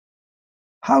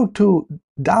How to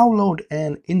download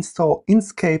and install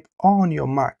Inkscape on your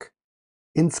Mac.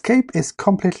 Inkscape is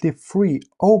completely free,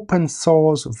 open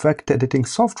source vector editing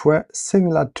software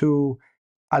similar to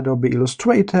Adobe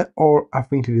Illustrator or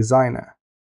Affinity Designer.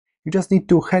 You just need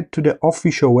to head to the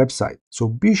official website, so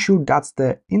be sure that's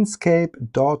the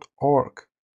inkscape.org,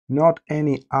 not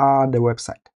any other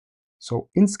website. So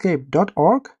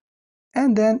inkscape.org,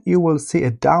 and then you will see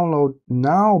a download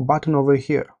now button over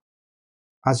here.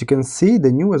 As you can see,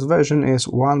 the newest version is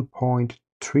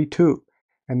 1.32,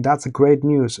 and that's great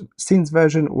news. Since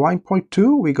version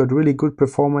 1.2, we got really good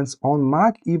performance on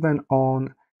Mac, even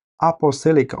on Apple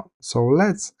Silicon. So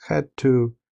let's head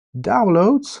to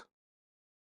Downloads,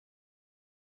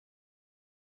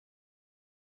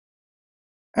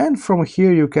 and from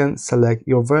here you can select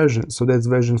your version. So there's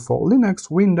version for Linux,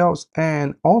 Windows,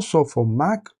 and also for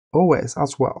Mac OS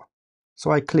as well. So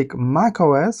I click Mac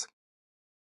OS,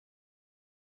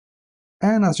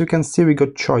 and as you can see, we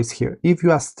got choice here. If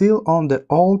you are still on the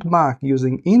old Mac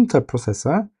using Intel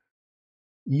processor,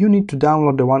 you need to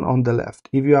download the one on the left.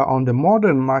 If you are on the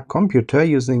modern Mac computer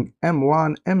using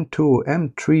M1, M2,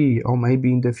 M3, or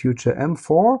maybe in the future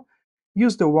M4,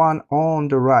 use the one on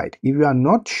the right. If you are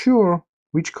not sure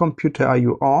which computer are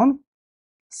you on,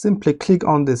 simply click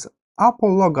on this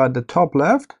Apple logo at the top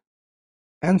left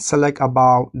and select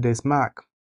about this Mac.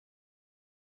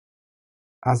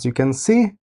 As you can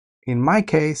see, in my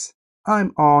case,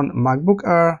 I'm on MacBook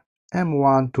Air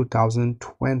M1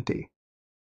 2020.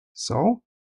 So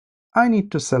I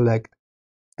need to select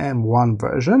M1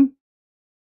 version.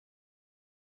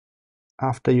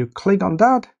 After you click on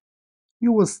that,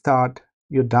 you will start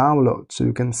your download. So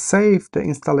you can save the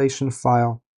installation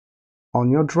file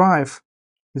on your drive.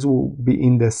 This will be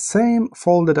in the same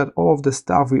folder that all of the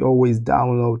stuff we always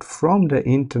download from the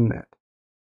internet.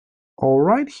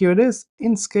 Alright, here it is,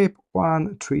 Inkscape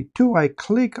 132. I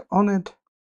click on it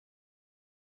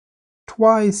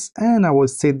twice and I will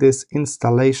see this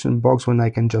installation box when I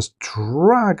can just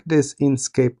drag this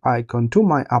Inkscape icon to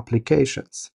my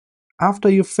applications. After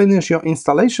you finish your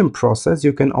installation process,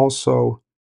 you can also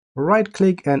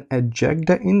right-click and eject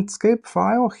the Inkscape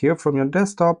file here from your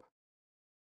desktop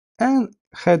and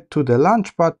head to the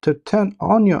launchpad to turn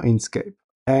on your Inkscape.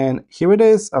 And here it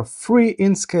is, a free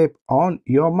Inkscape on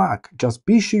your Mac. Just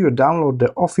be sure you download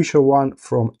the official one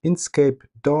from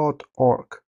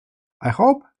inkscape.org. I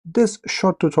hope this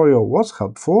short tutorial was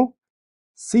helpful.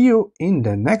 See you in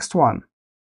the next one.